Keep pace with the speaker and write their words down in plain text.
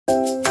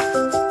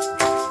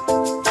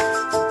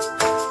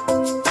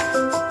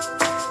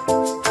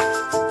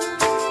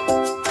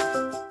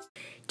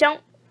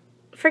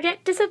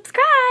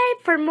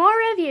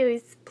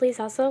please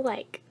also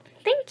like.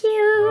 Thank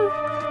you!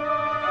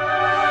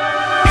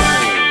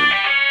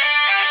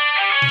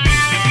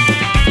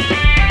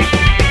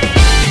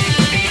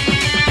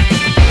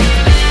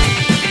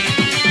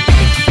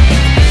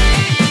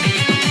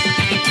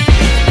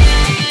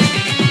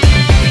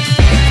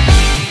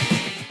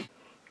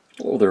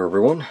 Hello there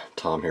everyone,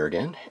 Tom here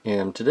again,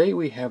 and today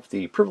we have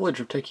the privilege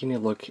of taking a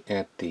look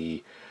at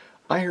the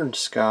Iron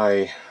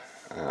Sky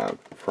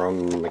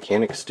from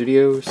Mechanic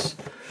Studios.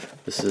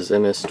 This is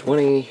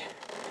MS-20.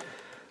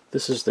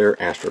 This is their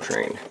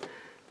Astrotrain.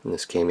 And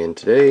this came in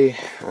today.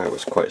 I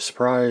was quite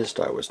surprised.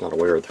 I was not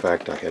aware of the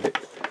fact I had it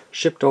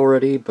shipped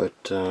already, but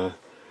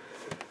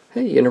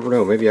hey, you never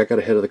know. Maybe I got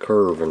ahead of the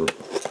curve and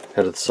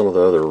ahead of some of the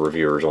other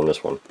reviewers on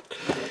this one.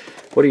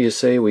 What do you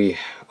say we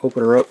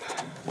open her up,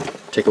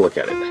 take a look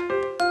at it?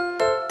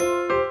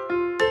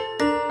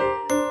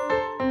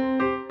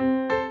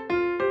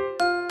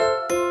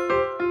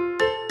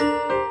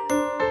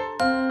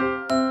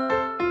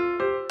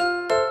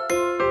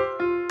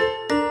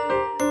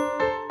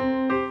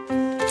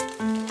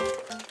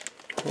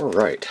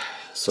 Alright,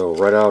 so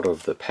right out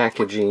of the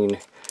packaging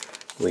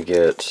we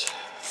get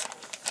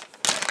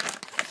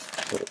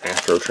a little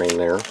Astrotrain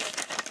there,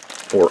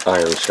 or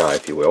Iron Sky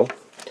if you will.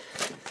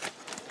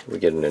 We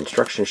get an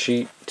instruction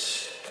sheet.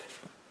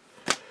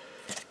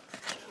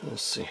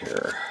 Let's see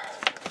here.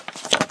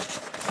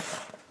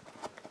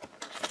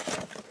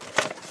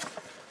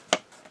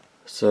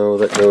 So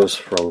that goes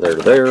from there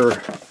to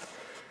there.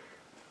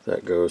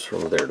 That goes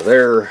from there to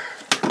there.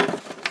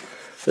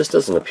 This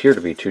doesn't appear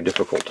to be too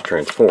difficult to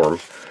transform.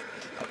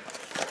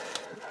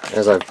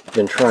 As I've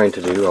been trying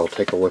to do, I'll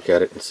take a look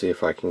at it and see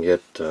if I can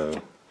get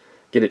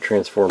it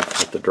transformed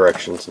with the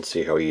directions and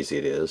see how easy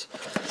it is.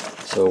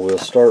 So we'll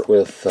start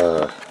with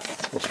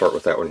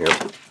that one here.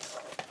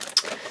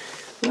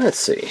 Let's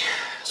see.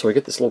 So we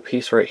get this little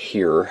piece right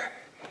here.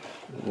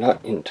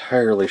 Not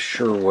entirely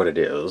sure what it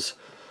is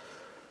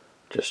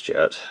just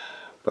yet,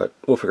 but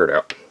we'll figure it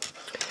out.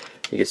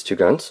 He gets two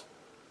guns.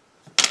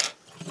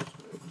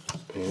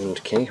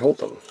 And can he hold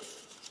them?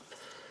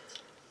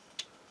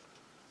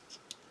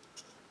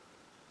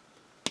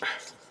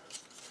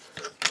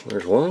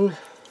 There's one.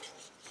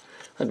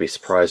 I'd be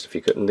surprised if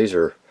he couldn't. These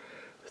are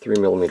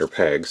 3mm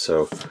pegs,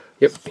 so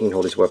yep, he can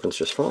hold his weapons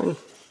just fine.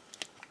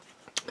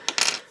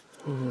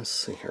 Let's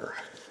see here.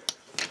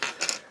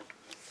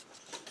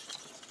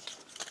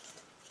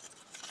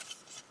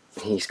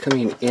 He's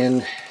coming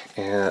in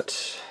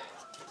at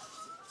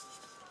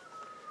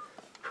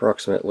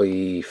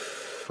approximately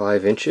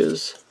 5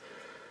 inches.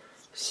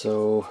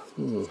 So,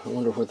 I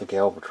wonder what the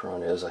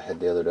Galvatron is I had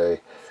the other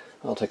day.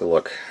 I'll take a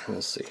look.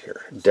 Let's see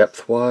here.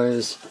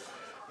 Depth-wise,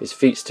 his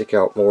feet stick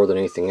out more than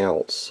anything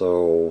else,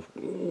 so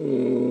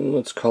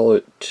let's call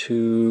it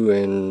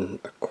 2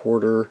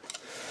 1/4.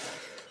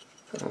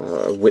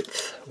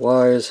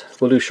 Width-wise,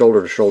 we'll do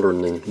shoulder to shoulder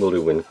and then we'll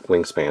do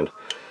wingspan.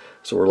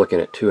 So we're looking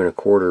at 2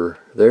 1/4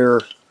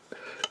 there.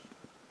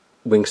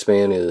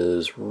 Wingspan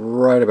is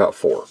right about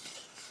 4.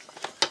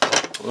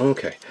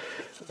 Okay.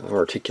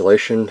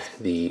 Articulation,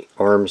 the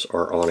arms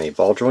are on a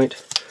ball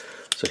joint,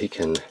 so he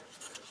can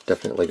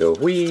definitely go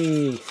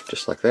wee,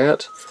 just like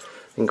that,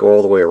 and go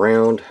all the way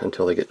around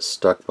until they get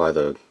stuck by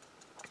the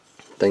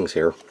things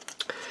here.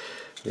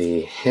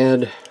 The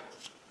head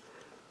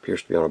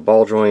appears to be on a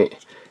ball joint,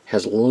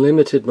 has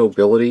limited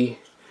mobility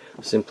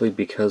simply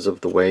because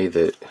of the way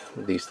that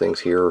these things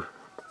here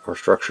are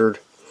structured.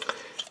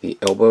 The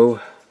elbow,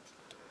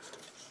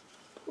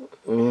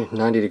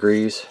 90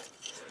 degrees.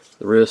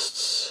 The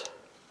wrists,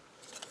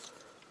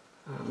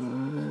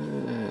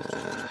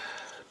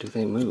 do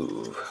they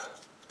move?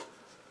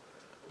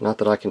 Not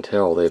that I can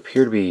tell. They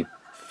appear to be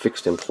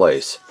fixed in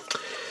place.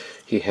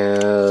 He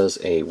has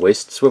a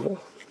waist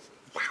swivel.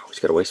 Wow, he's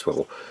got a waist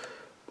swivel.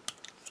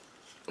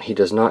 He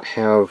does not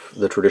have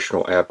the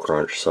traditional ab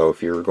crunch, so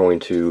if you're going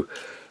to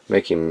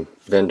make him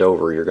bend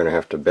over, you're going to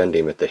have to bend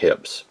him at the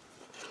hips.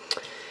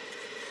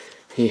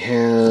 He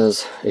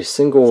has a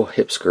single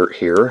hip skirt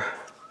here,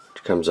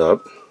 which comes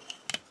up.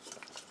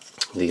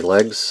 The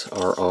legs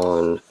are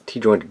on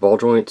T-jointed ball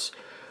joints,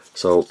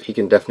 so he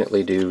can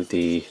definitely do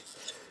the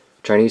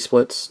Chinese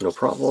splits, no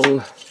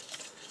problem.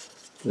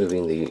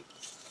 Moving the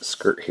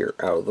skirt here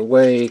out of the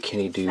way. Can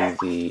he do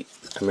the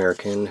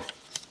American?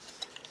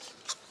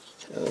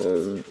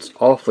 It's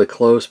awfully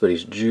close, but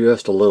he's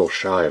just a little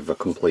shy of a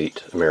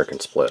complete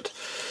American split.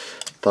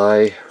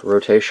 Thigh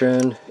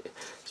rotation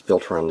is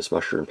built around this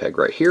mushroom peg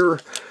right here,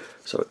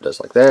 so it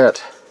does like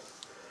that.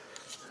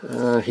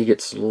 He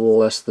gets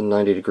less than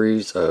 90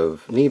 degrees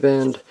of knee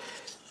bend.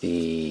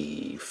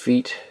 The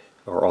feet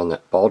are on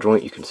that ball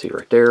joint, you can see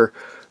right there,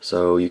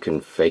 so you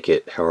can fake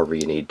it however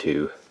you need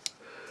to,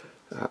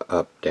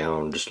 up,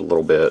 down, just a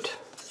little bit,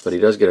 but he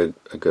does get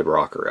a good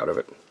rocker out of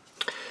it.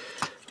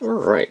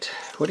 Alright,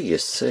 what do you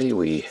say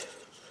we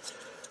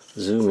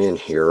zoom in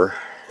here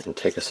and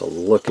take us a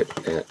look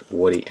at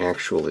what he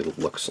actually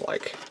looks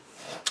like.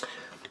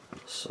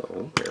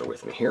 So, bear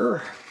with me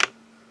here.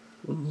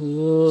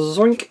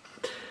 Zoink!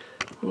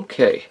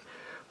 Okay,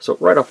 so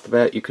right off the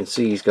bat you can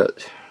see he's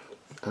got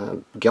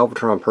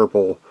Galvatron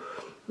purple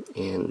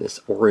and this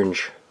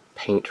orange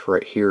paint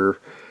right here.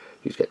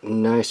 He's got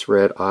nice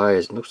red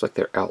eyes. It looks like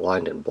they're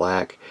outlined in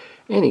black.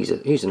 And he's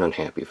an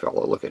unhappy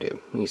fellow. Look at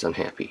him. He's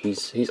unhappy.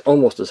 He's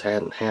almost as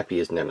happy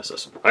as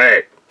Nemesis.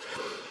 Hey!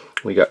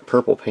 We got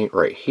purple paint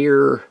right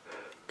here.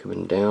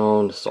 Coming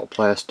down. This is all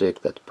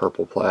plastic. That's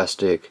purple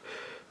plastic.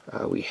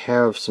 We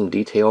have some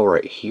detail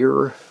right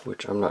here,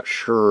 which I'm not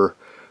sure.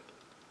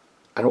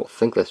 I don't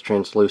think that's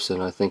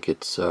translucent. I think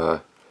it's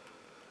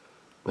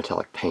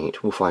metallic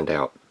paint. We'll find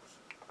out.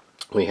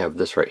 We have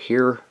this right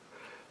here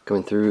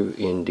coming through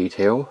in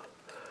detail.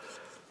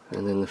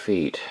 And then the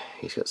feet.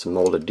 He's got some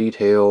molded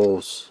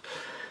details.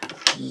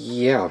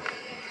 Yeah,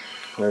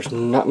 there's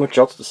not much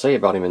else to say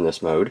about him in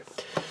this mode.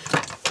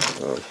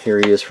 Here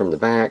he is from the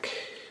back.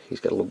 He's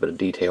got a little bit of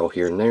detail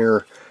here and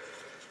there.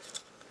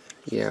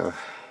 Yeah.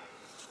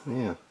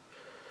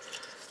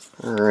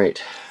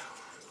 Alright.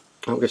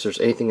 I don't guess there's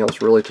anything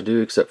else really to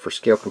do except for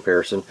scale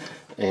comparison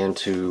and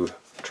to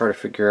try to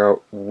figure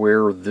out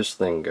where this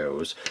thing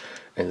goes,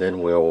 and then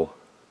we'll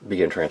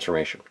begin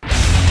transformation.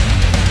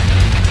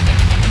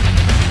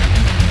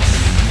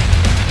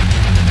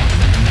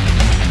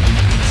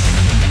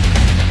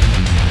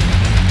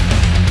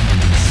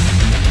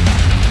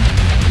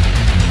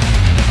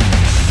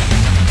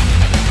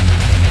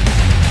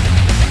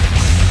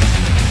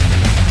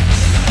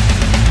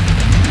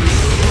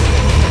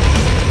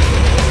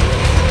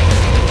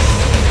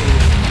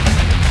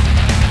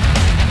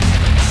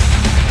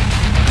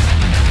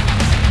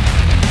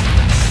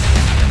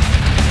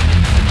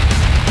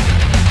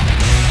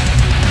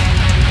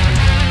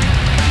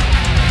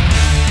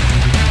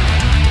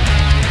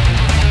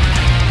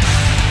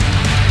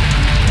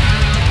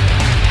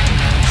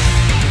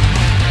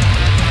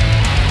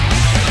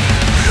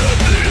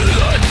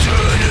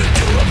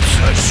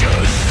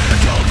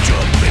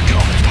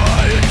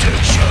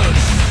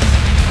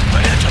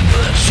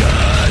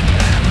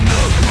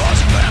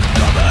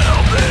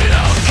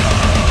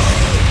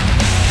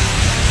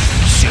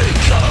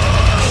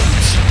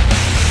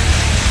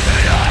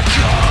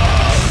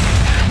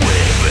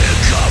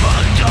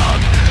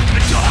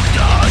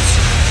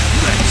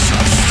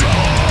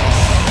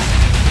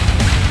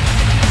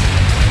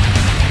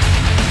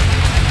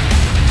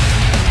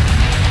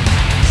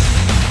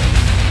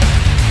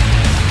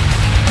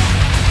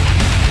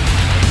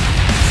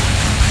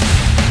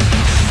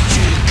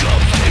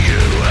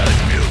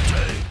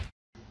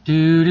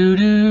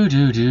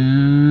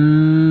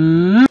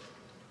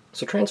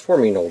 So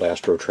transforming old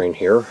Astrotrain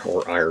here,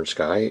 or Iron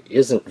Sky,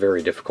 isn't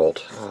very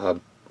difficult.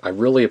 I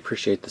really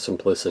appreciate the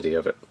simplicity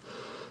of it.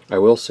 I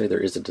will say there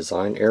is a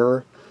design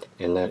error,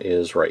 and that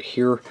is right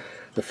here.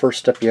 The first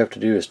step you have to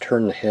do is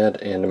turn the head,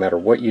 and no matter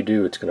what you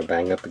do, it's going to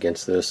bang up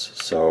against this,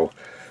 so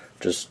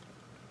just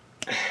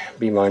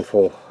be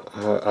mindful.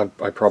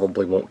 I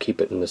probably won't keep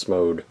it in this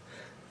mode.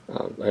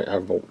 I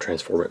won't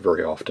transform it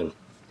very often,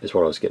 is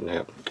what I was getting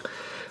at.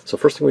 So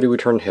first thing we do, we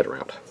turn the head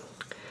around.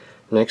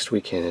 Next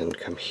we can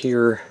come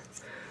here,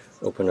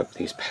 open up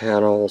these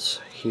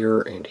panels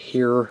here and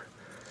here,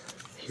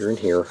 here and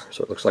here,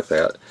 so it looks like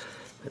that.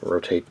 And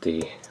rotate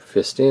the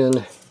fist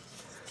in,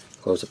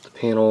 close up the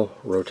panel,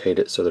 rotate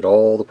it so that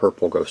all the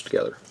purple goes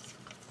together.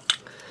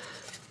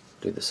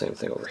 Do the same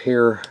thing over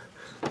here.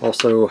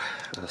 Also,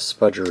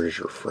 Spudger is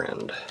your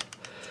friend.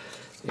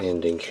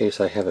 And in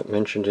case I haven't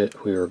mentioned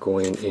it, we are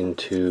going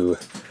into,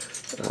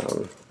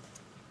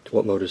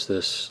 what mode is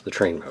this? The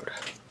train mode.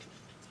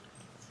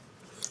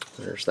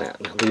 There's that.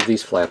 Now leave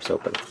these flaps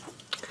open.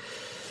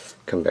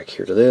 Come back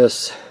here to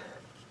this,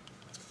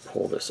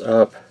 pull this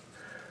up,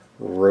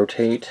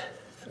 rotate,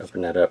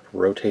 open that up,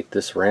 rotate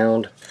this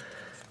around,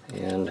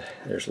 and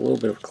there's a little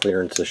bit of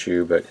clearance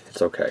issue, but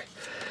it's okay.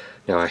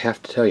 Now I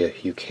have to tell you,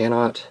 you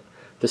cannot,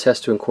 this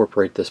has to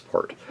incorporate this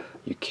part.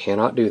 You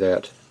cannot do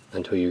that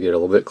until you get a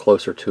little bit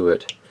closer to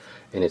it,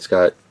 and it's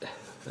got,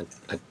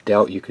 I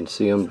doubt you can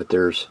see them, but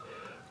there's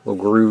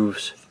little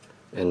grooves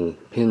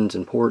and pins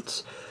and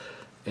ports,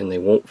 and they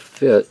won't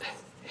fit.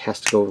 It has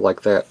to go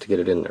like that to get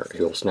it in there. It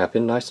will snap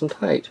in nice and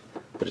tight,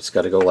 but it's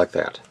got to go like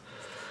that.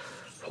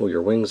 Pull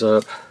your wings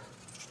up.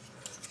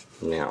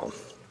 Now,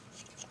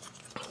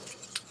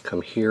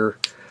 come here,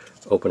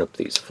 open up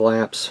these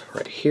flaps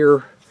right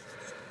here,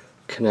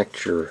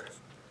 connect your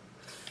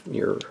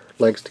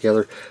legs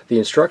together. The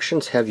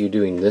instructions have you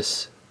doing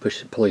this,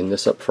 pulling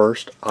this up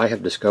first. I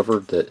have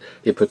discovered that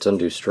it puts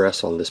undue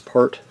stress on this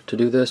part to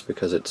do this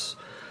because it's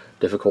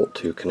difficult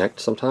to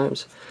connect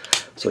sometimes.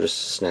 So just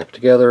snap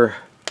together,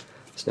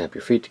 snap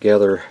your feet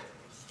together,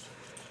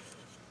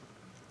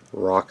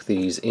 rock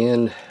these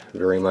in,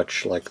 very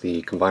much like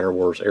the Combiner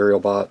Wars aerial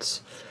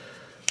bots.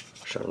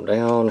 Shut them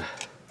down.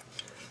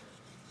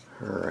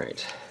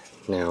 Alright,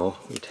 now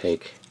we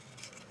take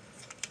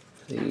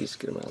these,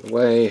 get them out of the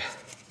way,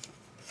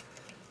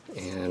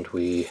 and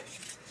we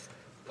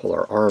pull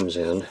our arms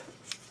in,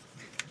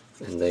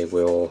 and they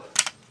will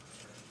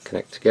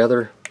connect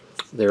together.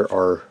 There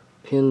are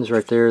pins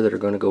right there that are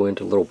going to go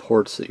into little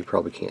ports that you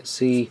probably can't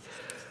see.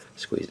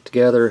 Squeeze it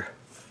together,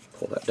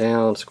 pull that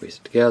down, squeeze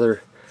it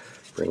together,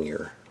 bring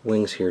your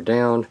wings here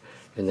down,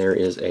 and there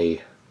is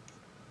a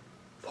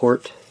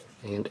port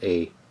and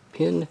a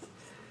pin.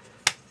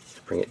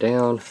 Bring it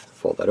down,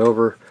 fold that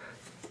over,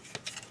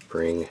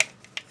 bring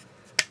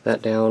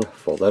that down,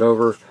 fold that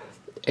over,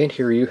 and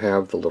here you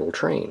have the little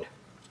train.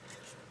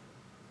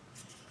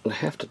 And I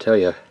have to tell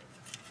you,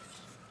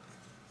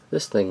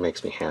 this thing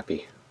makes me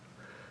happy.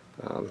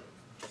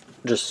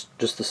 Just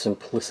the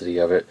simplicity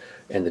of it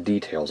and the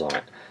details on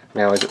it.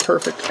 Now, is it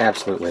perfect?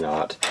 Absolutely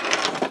not.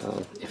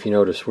 If you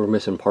notice, we're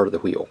missing part of the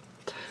wheel.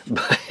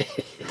 But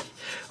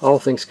all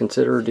things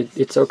considered,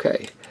 it's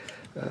okay.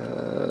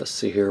 Let's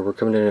see here, we're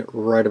coming in at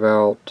right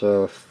about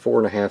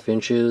 4.5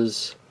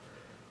 inches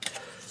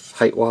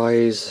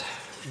height-wise.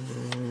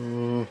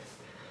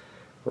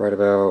 Right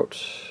about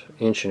 1.25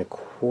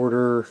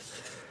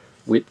 inches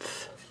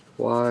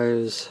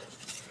width-wise.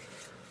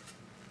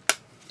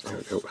 There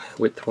we go.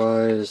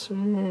 Width-wise,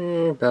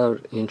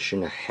 about 1.5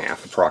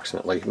 inches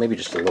approximately, maybe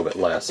just a little bit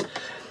less.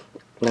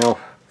 Now,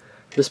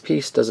 this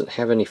piece doesn't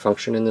have any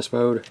function in this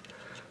mode,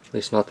 at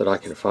least not that I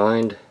can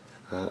find,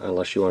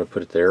 unless you want to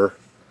put it there.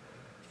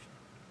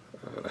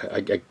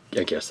 I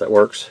guess that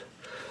works.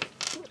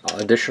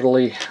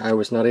 Additionally, I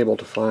was not able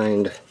to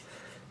find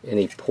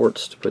any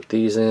ports to put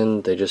these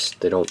in. They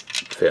don't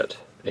fit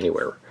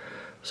anywhere.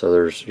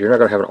 So you're not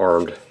going to have an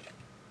armed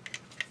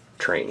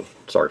train.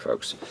 Sorry,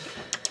 folks.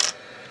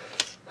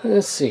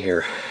 Let's see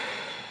here.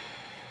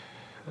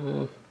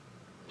 I'm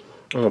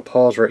going to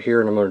pause right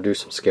here and I'm going to do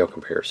some scale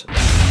comparisons.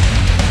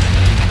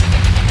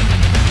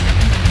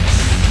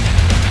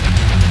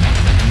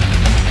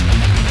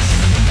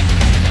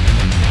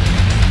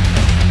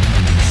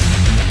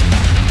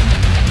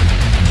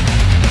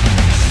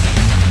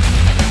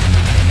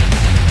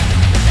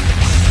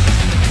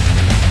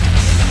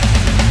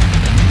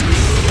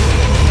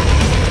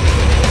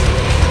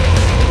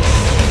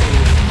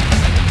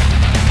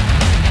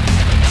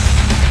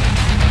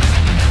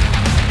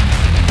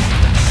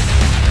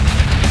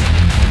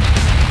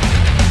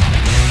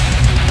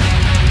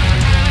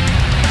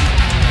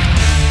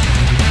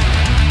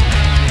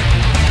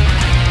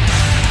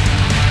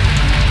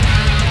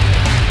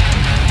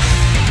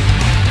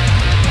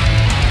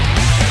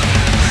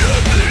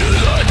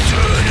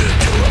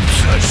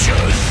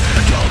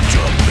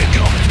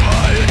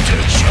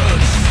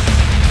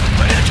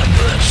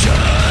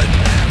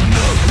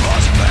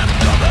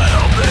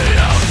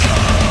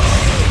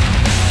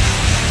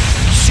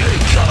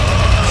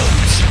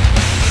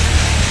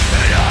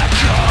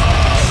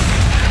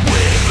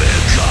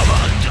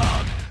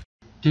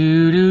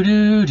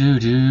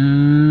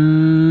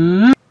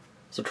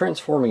 So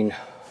transforming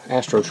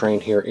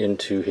Astrotrain here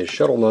into his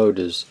shuttle mode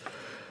is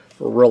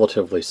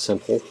relatively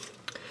simple.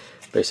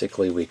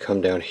 Basically, we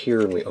come down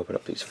here and we open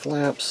up these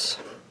flaps.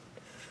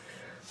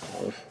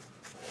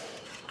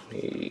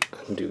 We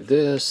undo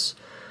this,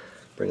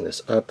 bring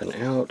this up and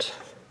out,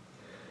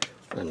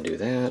 undo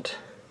that,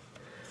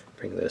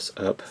 bring this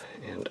up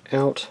and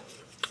out.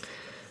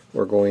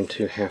 We're going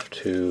to have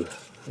to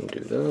undo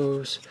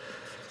those,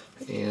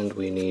 and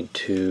we need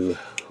to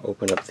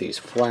open up these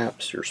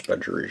flaps. Your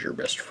spudger is your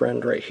best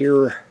friend right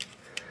here.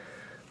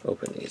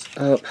 Open these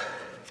up,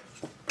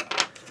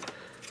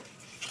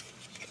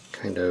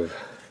 kind of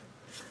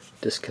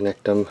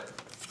disconnect them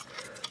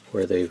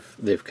where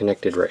they've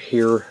connected right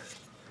here.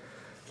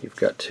 You've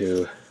got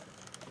to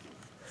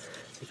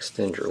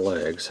extend your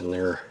legs, and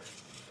they're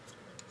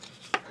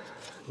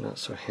not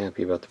so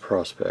happy about the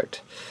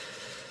prospect.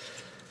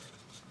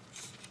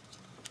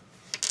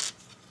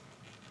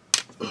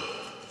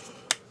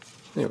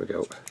 There we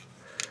go.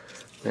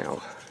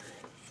 Now,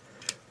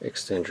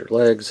 extend your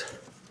legs,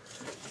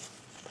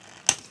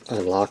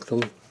 unlock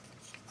them,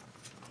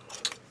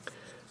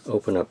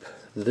 open up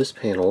this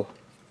panel,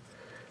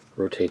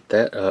 rotate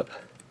that up,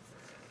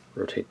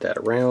 rotate that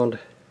around.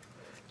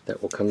 That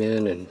will come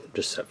in and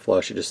just set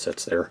flush. It just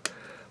sits there.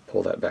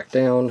 Pull that back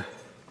down,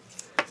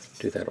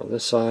 do that on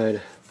this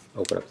side,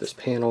 open up this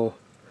panel,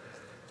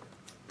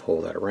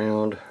 pull that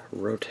around,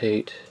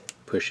 rotate,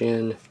 push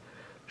in,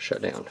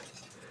 shut down.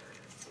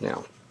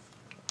 Now,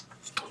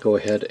 go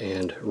ahead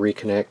and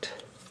reconnect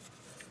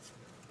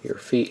your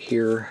feet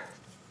here,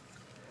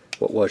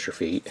 what was your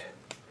feet,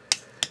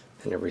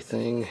 and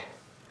everything.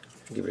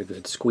 Give it a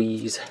good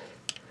squeeze.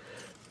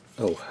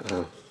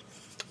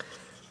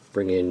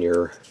 Bring in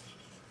your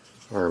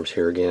arms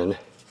here again,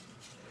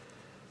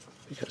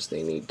 because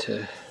they need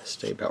to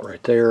stay about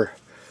right there.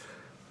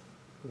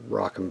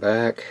 Rock them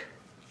back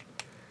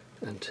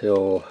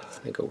until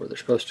they go where they're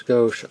supposed to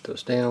go. Shut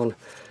those down,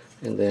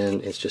 and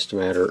then it's just a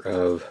matter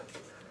of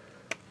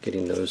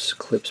getting those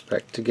clips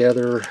back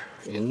together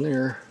in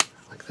there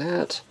like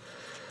that,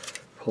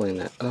 pulling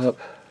that up.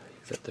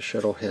 You've got the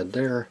shuttle head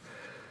there.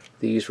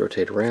 These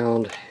rotate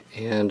around,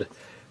 and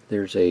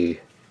there's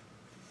a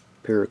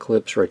pair of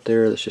clips right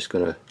there that's just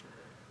going to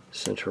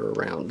center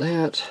around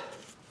that.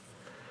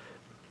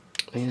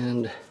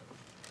 And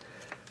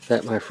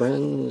that, my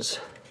friends,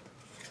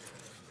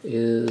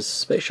 is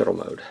space shuttle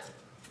mode.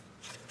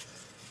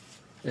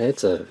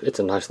 It's a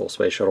nice little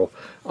space shuttle.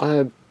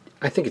 I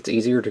think it's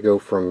easier to go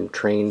from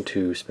train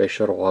to space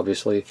shuttle,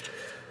 obviously.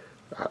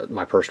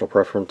 my personal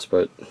preference,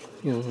 but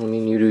you know, I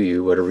mean, you do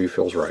you, whatever you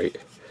feels right.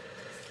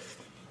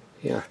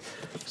 Yeah,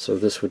 so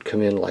this would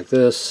come in like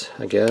this,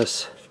 I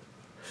guess,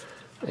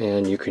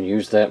 and you can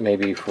use that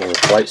maybe for a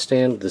flight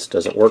stand. This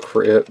doesn't work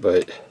for it,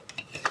 but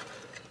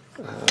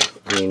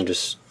I mean,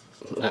 just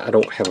I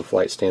don't have a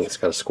flight stand that's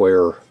got a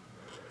square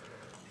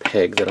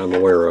peg that I'm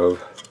aware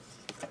of,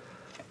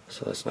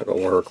 so that's not going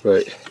to work,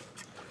 but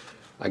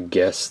I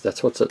guess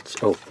that's what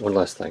that's... Oh, one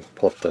last thing.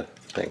 Pull up the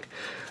thing.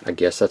 I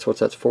guess that's what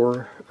that's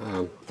for.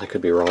 I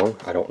could be wrong.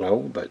 I don't know,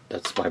 but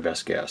that's my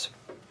best guess.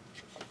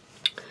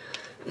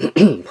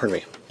 Pardon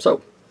me.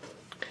 So,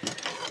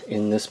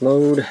 in this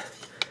mode,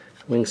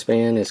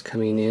 wingspan is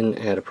coming in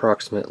at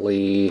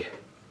approximately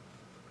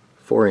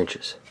 4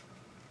 inches.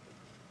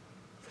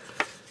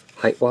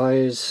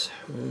 Height-wise,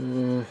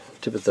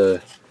 tip of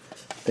the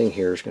thing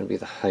here is going to be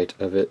the height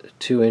of it.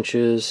 2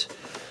 inches.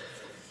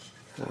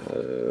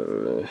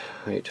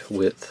 Height,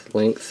 width,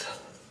 length.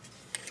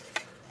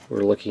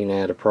 We're looking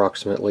at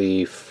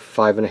approximately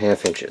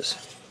 5.5 inches.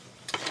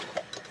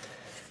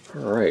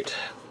 Alright.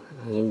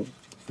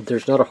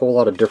 There's not a whole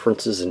lot of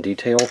differences in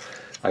detail.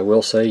 I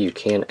will say you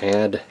can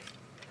add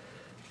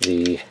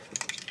the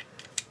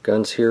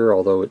guns here,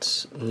 although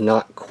it's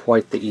not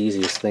quite the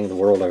easiest thing in the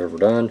world I've ever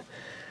done.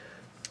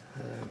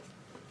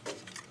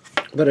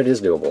 But it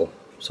is doable.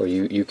 So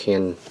you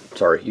can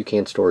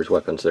store his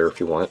weapons there if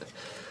you want.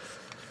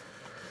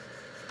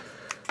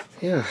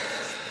 Yeah.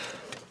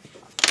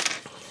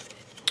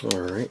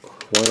 Alright,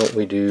 why don't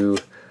we do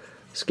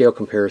scale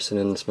comparison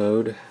in this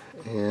mode,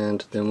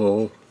 and then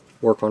we'll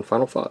work on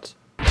final thoughts.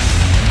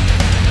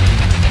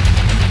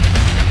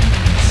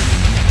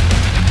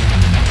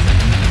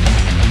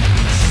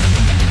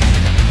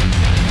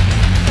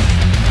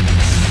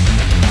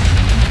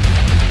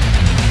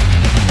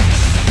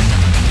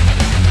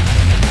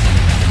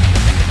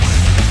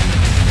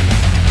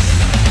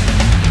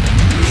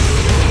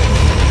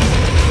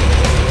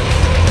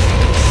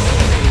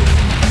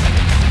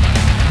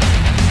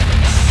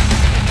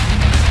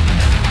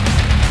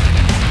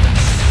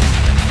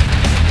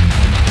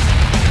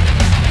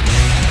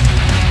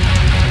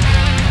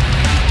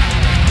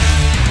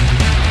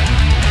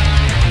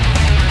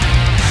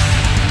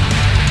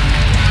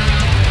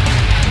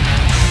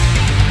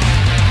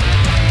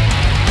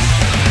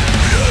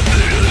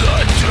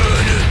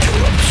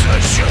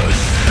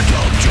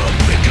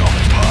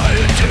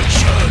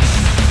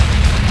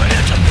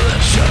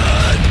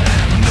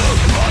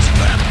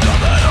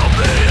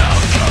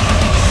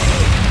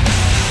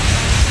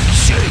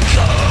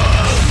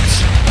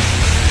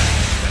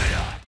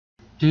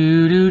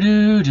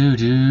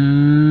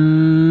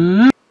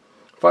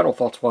 Final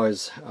thoughts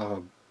wise,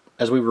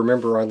 as we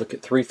remember, I look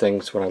at 3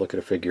 things when I look at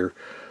a figure: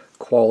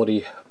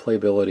 quality,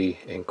 playability,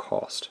 and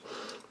cost.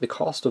 The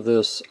cost of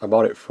this, I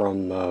bought it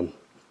from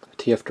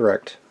TF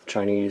Direct,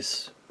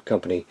 Chinese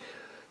company.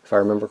 If I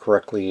remember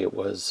correctly, it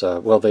was,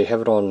 well, they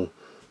have it on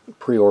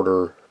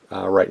pre-order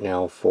right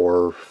now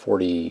for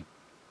 $45,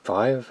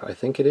 I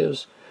think it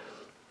is.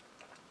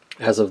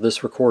 As of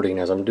this recording,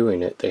 as I'm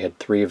doing it, they had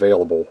 3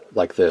 available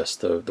like this.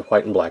 The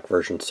white and black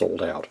version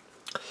sold out.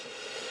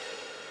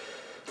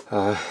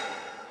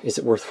 Is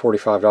it worth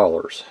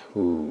 $45?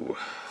 Ooh.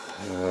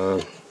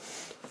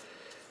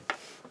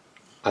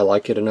 I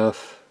like it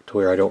enough to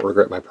where I don't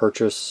regret my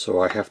purchase,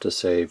 so I have to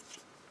say,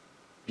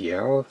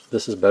 yeah,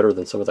 this is better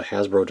than some of the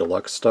Hasbro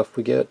Deluxe stuff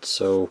we get.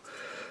 So,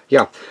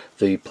 yeah,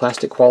 the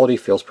plastic quality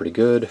feels pretty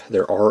good.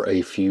 There are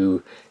a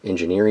few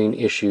engineering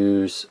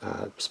issues,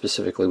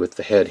 specifically with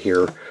the head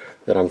here,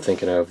 that I'm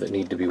thinking of that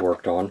need to be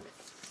worked on.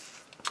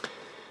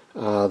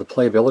 The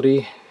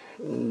playability,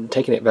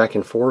 taking it back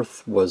and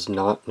forth was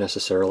not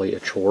necessarily a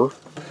chore.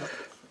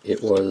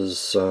 It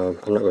was, I'm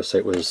not going to say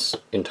it was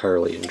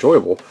entirely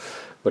enjoyable,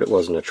 but it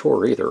wasn't a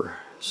chore either.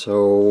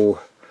 So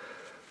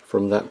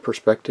from that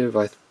perspective,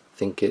 I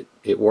think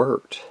it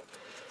worked.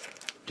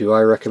 Do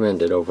I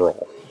recommend it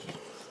overall?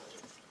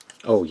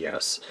 Oh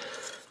yes.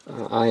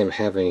 I am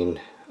having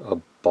a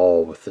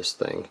ball with this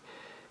thing.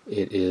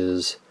 It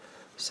is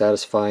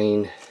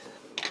satisfying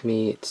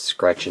me. It's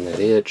scratching that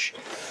itch.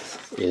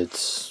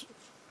 It's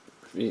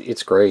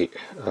great.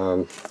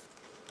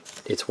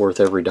 It's worth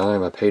every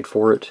dime I paid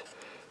for it,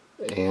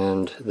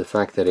 and the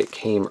fact that it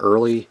came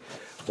early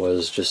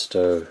was just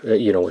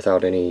you know,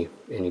 without any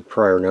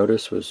prior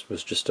notice,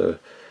 was just an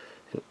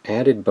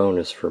added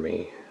bonus for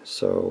me.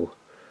 So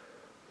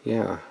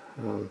yeah,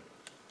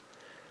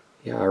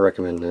 yeah, I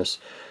recommend this.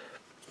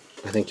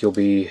 I think you'll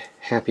be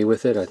happy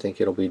with it. I think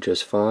it'll be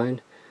just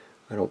fine.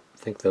 I don't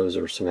think those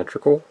are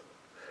symmetrical,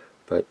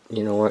 but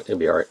you know what, it'll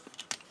be alright.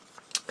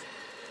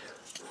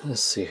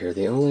 Let's see here.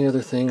 The only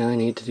other thing I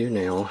need to do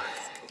now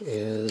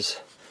is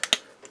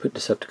put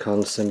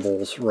Decepticon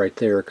symbols right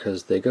there,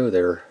 because they go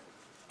there,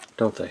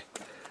 don't they?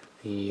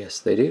 Yes,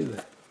 they do.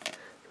 Do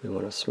we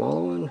want a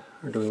smaller one,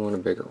 or do we want a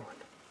bigger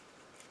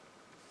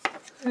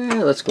one?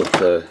 Let's go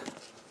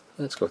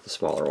with the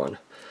smaller one.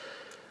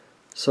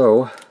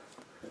 So,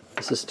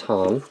 this is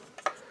Tom.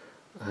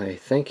 I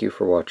thank you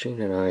for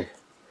watching, and I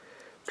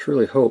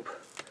truly hope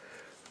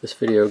this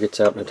video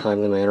gets out in a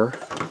timely manner.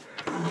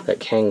 that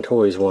Kang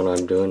Toys one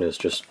I'm doing is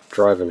just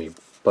driving me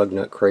bug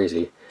nut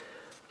crazy.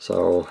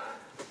 So,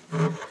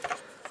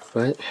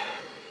 but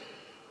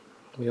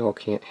we all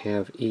can't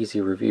have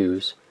easy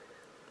reviews.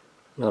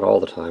 Not all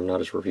the time, not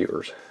as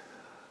reviewers.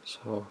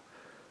 So,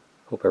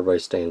 hope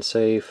everybody's staying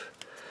safe.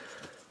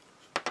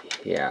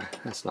 Yeah,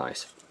 that's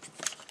nice.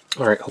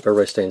 Alright, hope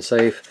everybody's staying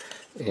safe,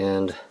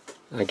 and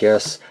I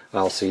guess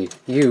I'll see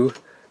you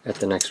at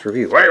the next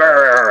review. Wait.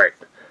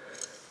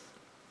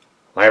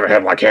 I haven't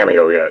had my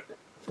cameo yet.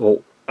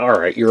 Well,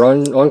 alright, you're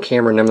on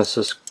camera,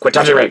 Nemesis. Quit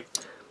touching me!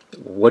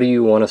 What do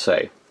you want to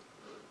say?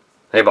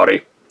 Hey,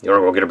 buddy, you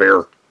want to go get a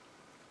beer?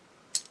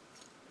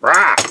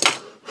 Rah!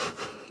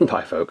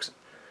 Bye, folks.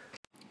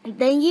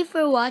 Thank you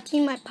for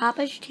watching my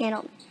Papa's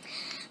channel.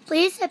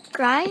 Please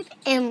subscribe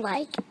and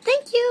like.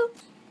 Thank you.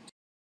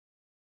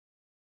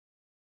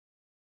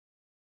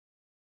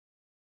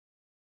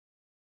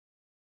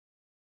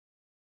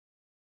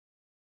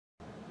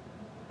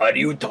 Are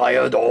you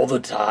tired all the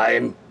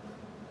time?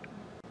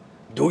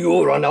 Do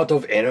you run out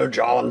of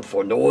energon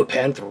for no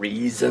apparent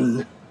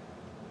reason?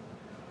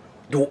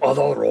 Do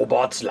other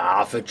robots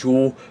laugh at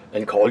you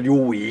and call you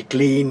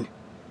weakling?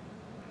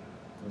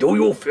 Do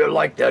you feel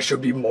like there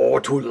should be more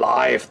to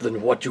life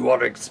than what you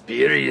are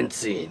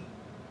experiencing?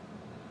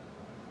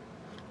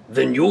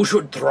 Then you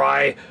should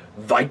try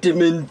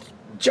Vitamin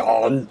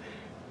John.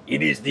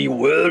 It is the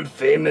world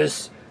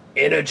famous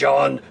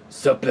Energon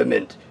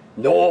supplement.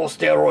 No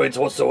steroids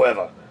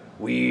whatsoever.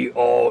 We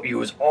all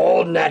use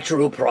all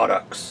natural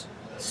products.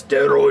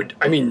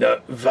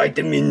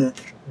 Vitamin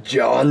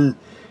John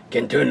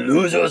can turn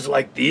losers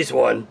like this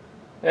one.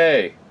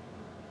 Hey.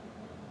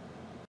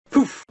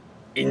 Poof.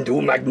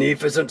 Into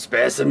magnificent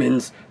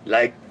specimens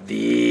like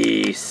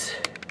these.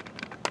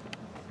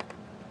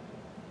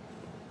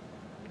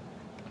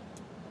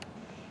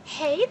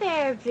 Hey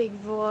there,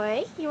 big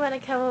boy. You want to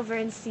come over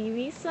and see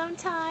me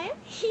sometime?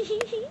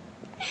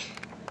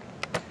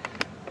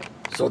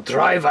 So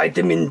try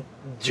Vitamin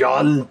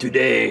John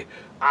today.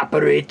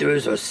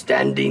 Operators are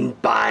standing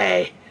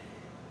by.